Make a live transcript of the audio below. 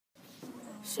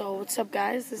So what's up,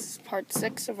 guys? This is part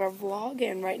 6 of our vlog,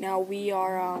 and right now we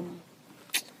are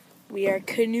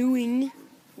canoeing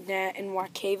in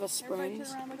Waukewa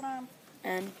Springs.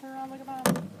 And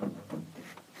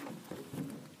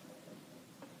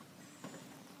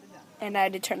I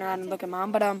had to turn around and look at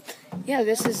Mom, but yeah,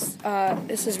 this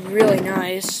is really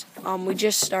nice. We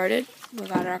just started. We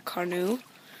got our canoe.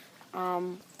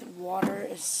 The water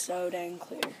is so dang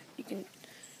clear. You can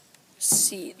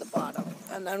see the bottom.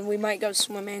 And then we might go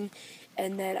swimming,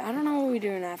 and then I don't know what we're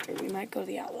doing after. We might go to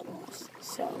the outlet malls.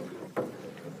 So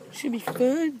should be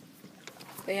fun.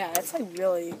 But yeah, it's like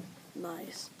really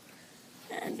nice.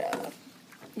 And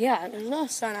yeah, there's no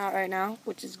sun out right now,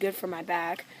 which is good for my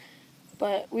back.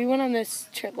 But we went on this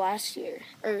trip last year,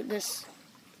 or this,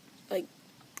 like,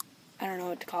 I don't know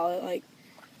what to call it, like,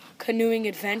 canoeing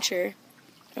adventure.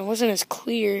 It wasn't as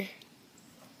clear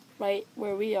right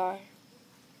where we are.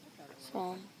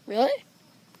 So, really?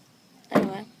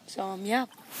 Anyway, so, yeah,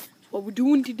 that's what we're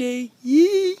doing today.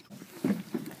 Yee!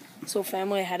 So,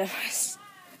 family ahead of us.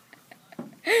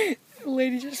 The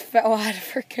lady just fell out of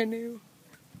her canoe.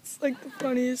 It's like the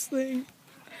funniest thing.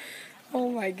 Oh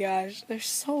my gosh, they're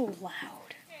so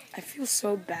loud. I feel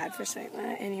so bad for saying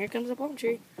that. And here comes a palm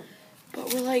tree.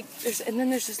 But we're like, and then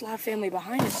there's this loud family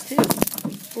behind us too.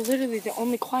 We're literally the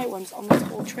only quiet ones on this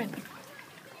whole trip.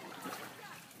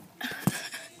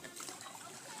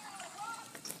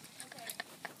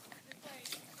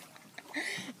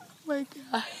 Oh my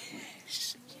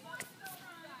gosh.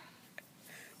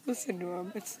 Listen to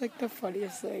him. It's like the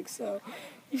funniest thing. So,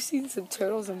 you've seen some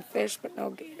turtles and fish, but no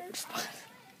gators.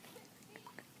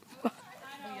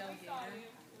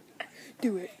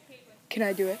 Do it. Can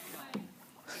I do it?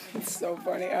 It's so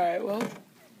funny. Alright, well.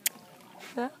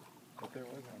 That?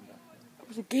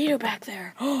 There's a gator back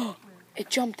there. Oh,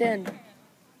 it jumped in.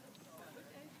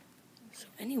 So,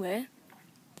 anyway.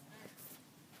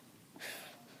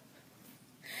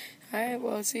 Alright,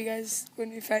 well, I'll see you guys when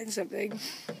we find something.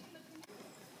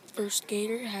 First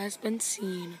gator has been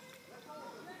seen.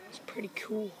 It's pretty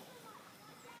cool.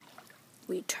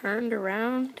 We turned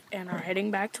around and are heading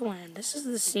back to land. This is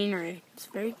the scenery. It's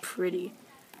very pretty.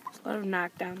 There's a lot of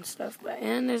knockdown stuff,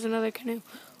 and there's another canoe.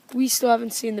 We still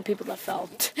haven't seen the people that fell.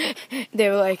 They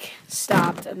were like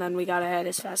stopped, and then we got ahead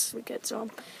as fast as we could. So,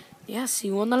 yeah, see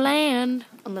you on the land,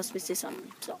 unless we see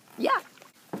something. So, yeah.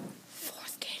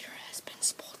 Fourth gator has been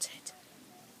spotted.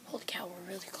 Holy cow,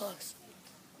 we're really close.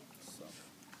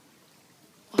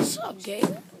 What's up,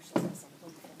 gator?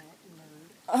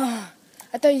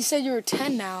 I thought you said you were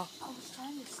 10 now. I was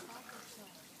trying to stop yourself.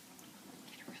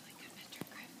 Get a really good picture.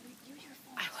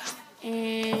 I will.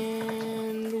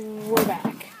 And we're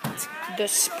back. It's the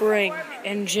spring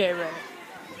in J-Row.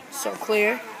 So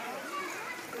clear.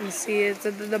 You see it's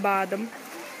at the bottom.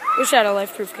 Wish I had a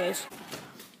life-proof case.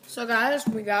 So guys,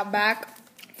 we got back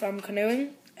from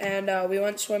canoeing, and we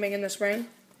went swimming in the spring.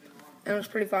 And it was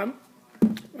pretty fun.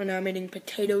 And I'm eating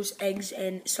potatoes, eggs,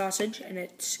 and sausage, and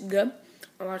it's good.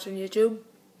 I'm watching YouTube,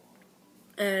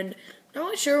 and not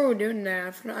really sure what we're doing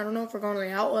now. I don't know if we're going to the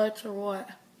outlets or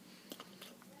what.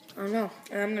 I don't know.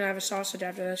 And I'm going to have a sausage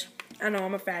after this. I know,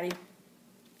 I'm a fatty.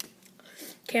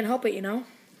 Can't help it, you know.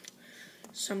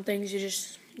 Some things you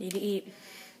just need to eat.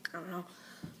 I don't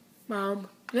know.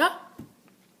 Yeah.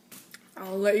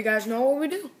 I'll let you guys know what we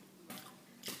do.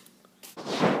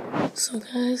 So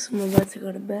guys, I'm about to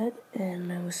go to bed,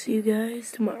 and I will see you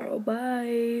guys tomorrow.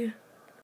 Bye.